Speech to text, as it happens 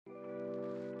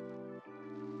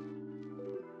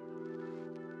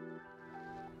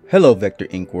Hello Vector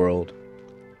Ink World.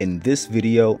 In this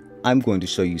video, I'm going to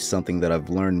show you something that I've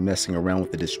learned messing around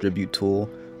with the Distribute tool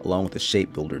along with the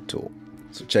Shape Builder tool.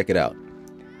 So check it out.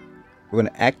 We're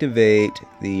going to activate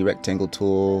the rectangle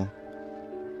tool,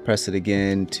 press it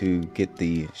again to get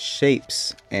the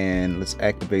shapes, and let's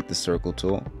activate the circle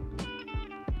tool.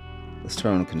 Let's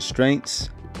turn on constraints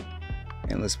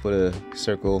and let's put a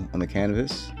circle on the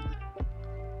canvas.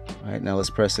 Alright, now let's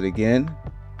press it again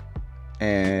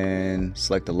and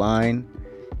select a line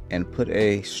and put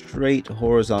a straight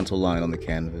horizontal line on the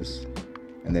canvas,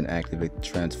 and then activate the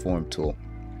transform tool.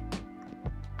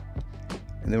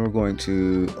 And then we're going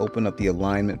to open up the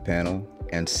alignment panel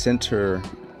and center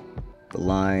the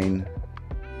line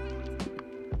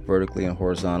vertically and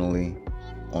horizontally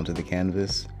onto the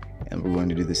canvas, and we're going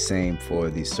to do the same for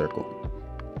the circle.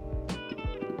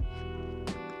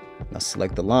 Now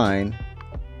select the line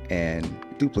and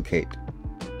duplicate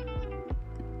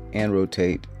and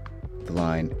rotate the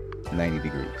line 90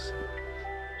 degrees.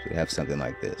 Should have something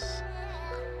like this.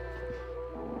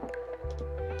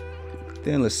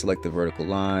 Then let's select the vertical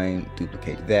line,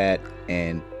 duplicate that,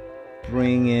 and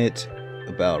bring it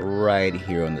about right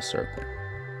here on the circle.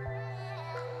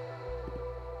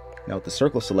 Now with the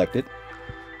circle selected,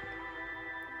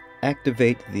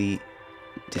 activate the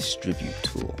Distribute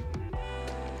tool.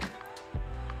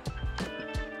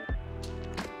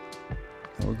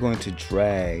 And we're going to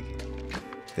drag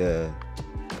the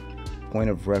point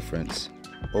of reference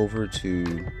over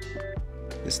to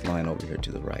this line over here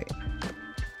to the right.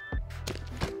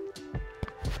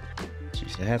 So you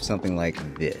should have something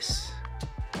like this.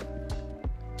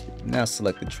 Now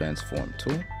select the transform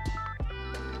tool.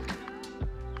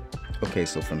 Okay,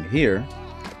 so from here,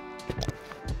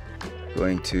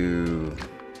 going to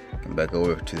come back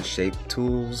over to the shape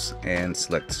tools and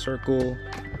select circle,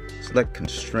 select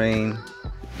constrain,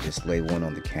 just lay one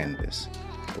on the canvas.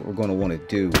 What we're going to want to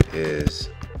do is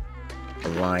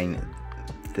align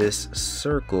this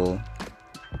circle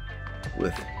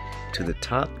to the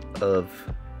top of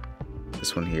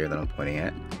this one here that I'm pointing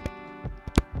at,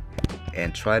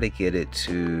 and try to get it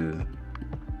to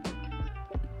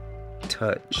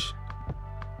touch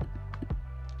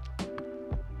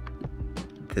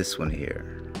this one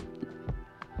here.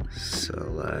 So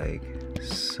like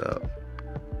so.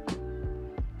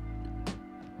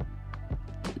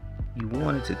 You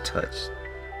want it to touch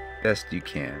best you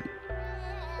can.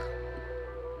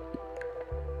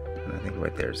 And I think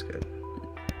right there is good.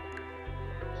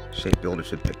 Shape Builder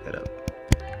should pick that up.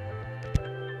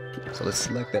 So let's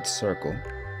select that circle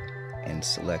and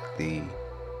select the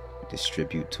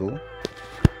Distribute tool,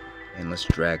 and let's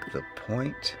drag the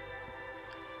point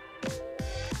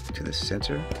to the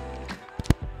center.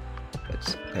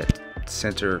 That's that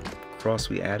center cross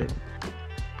we added,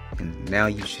 and now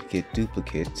you should get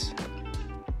duplicates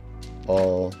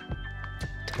all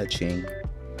touching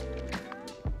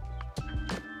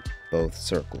both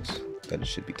circles that it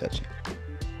should be touching.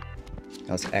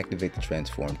 Now let's activate the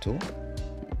transform tool.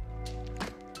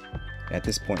 At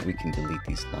this point we can delete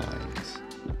these lines.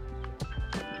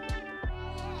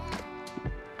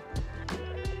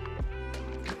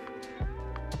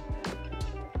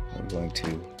 We're going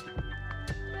to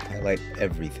highlight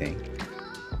everything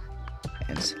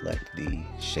and select the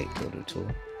Shape Builder tool.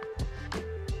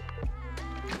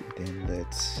 Then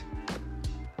let's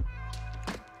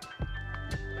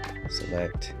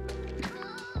select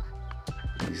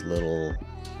these little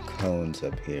cones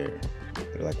up here.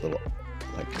 They're like little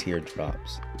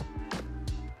teardrops.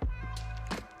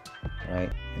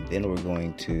 Right? And then we're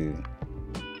going to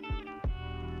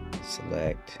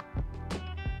select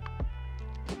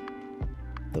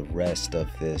the rest of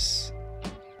this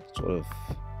sort of,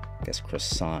 I guess,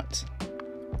 croissant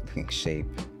looking shape.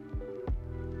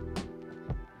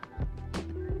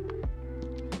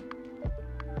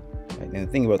 Right, and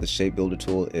the thing about the Shape Builder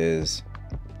tool is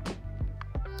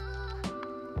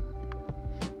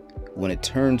when it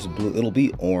turns blue, it'll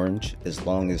be orange as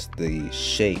long as the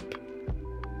shape,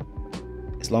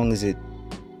 as long as it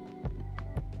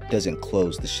doesn't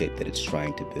close the shape that it's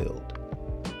trying to build.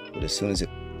 But as soon as it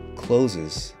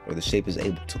closes, or the shape is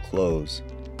able to close,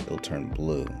 it'll turn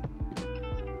blue.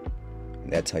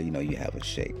 And that's how you know you have a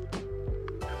shape.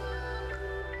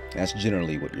 That's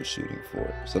generally what you're shooting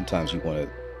for. Sometimes you want to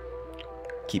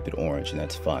keep it orange, and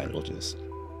that's fine. It'll just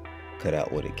cut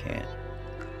out what it can.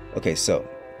 Okay, so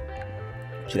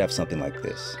you should have something like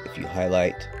this. If you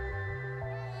highlight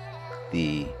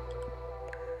the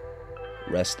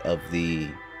rest of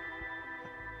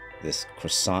this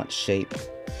croissant shape,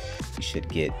 you should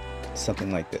get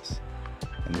something like this.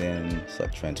 And then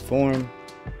select transform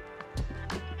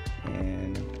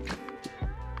and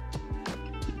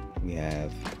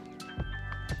have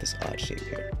this odd shape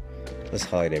here. Let's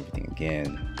highlight everything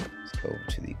again. Let's go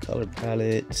to the color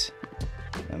palette.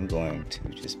 I'm going to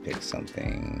just pick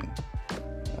something,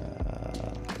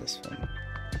 this one,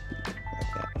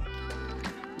 like that one.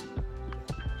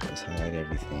 Let's highlight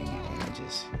everything and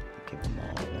just give them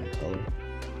all one color.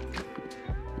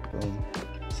 Boom.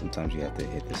 Sometimes you have to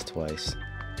hit this twice.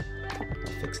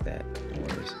 I'll fix that, no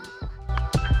worries.